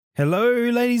Hello,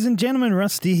 ladies and gentlemen.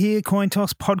 Rusty here, Coin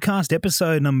Toss Podcast,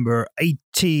 episode number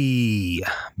 80.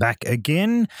 Back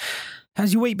again.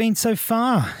 How's your week been so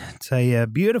far? It's a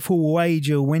beautiful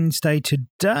Wager Wednesday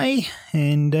today,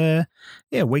 and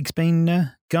week's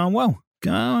been going well.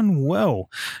 Going well.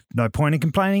 No point in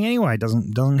complaining anyway.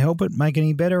 Doesn't help it make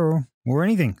any better or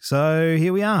anything. So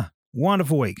here we are.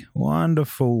 Wonderful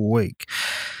week.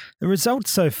 The results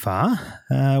so far,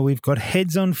 we've got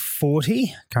heads on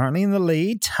 40, currently in the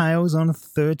lead, tails on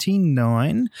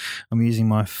 39. I'm using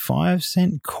my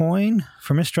 5-cent coin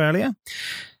from Australia.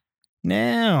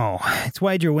 Now, it's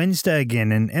Wager Wednesday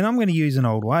again, and I'm going to use an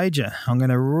old wager. I'm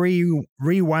going to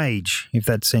re-wage, if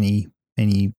that's any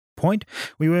point.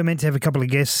 We were meant to have a couple of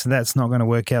guests. That's not going to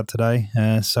work out today,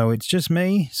 so it's just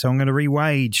me. So I'm going to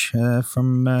re-wage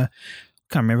from...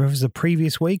 can't remember if it was the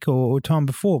previous week or time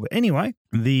before. But anyway,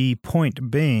 the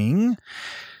point being,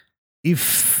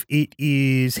 if it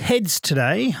is heads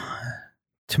today,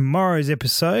 tomorrow's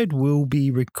episode will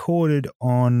be recorded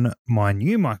on my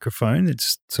new microphone.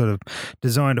 It's sort of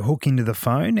designed to hook into the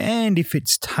phone. And if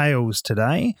it's tails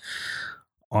today,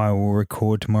 I will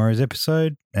record tomorrow's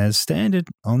episode as standard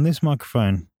on this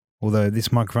microphone. Although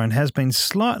this microphone has been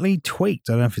slightly tweaked.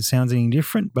 I don't know if it sounds any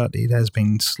different, but it has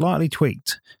been slightly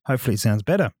tweaked. Hopefully it sounds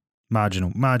better.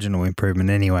 Marginal improvement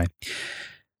anyway.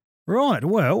 Right,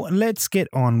 well, let's get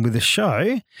on with the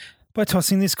show by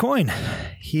tossing this coin.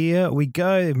 Here we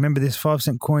go. Remember, this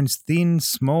 5-cent coin's thin,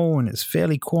 small, and it's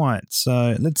fairly quiet.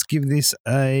 So let's give this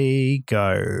a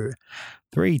go.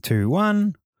 3, 2,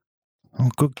 1. Oh,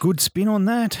 good spin on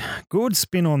that. Good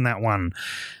spin on that one.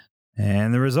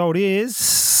 And the result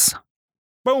is,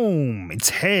 boom, it's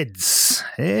heads.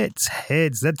 It's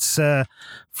heads. That's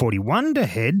 41 to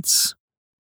heads,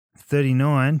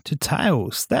 39 to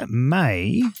tails. That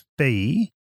may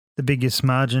be the biggest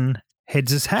margin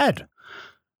heads has had.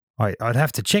 I'd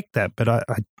have to check that, but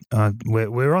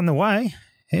we're on the way.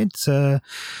 It's and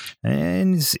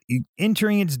it's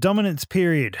entering its dominance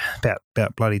period.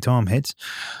 About bloody time, heads.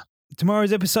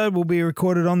 Tomorrow's episode will be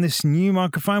recorded on this new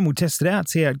microphone. We'll test it out,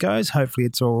 see how it goes. Hopefully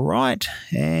it's all right.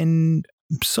 And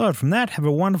aside from that, have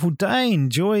a wonderful day.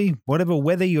 Enjoy whatever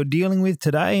weather you're dealing with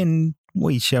today, and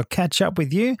we shall catch up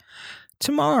with you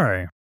tomorrow.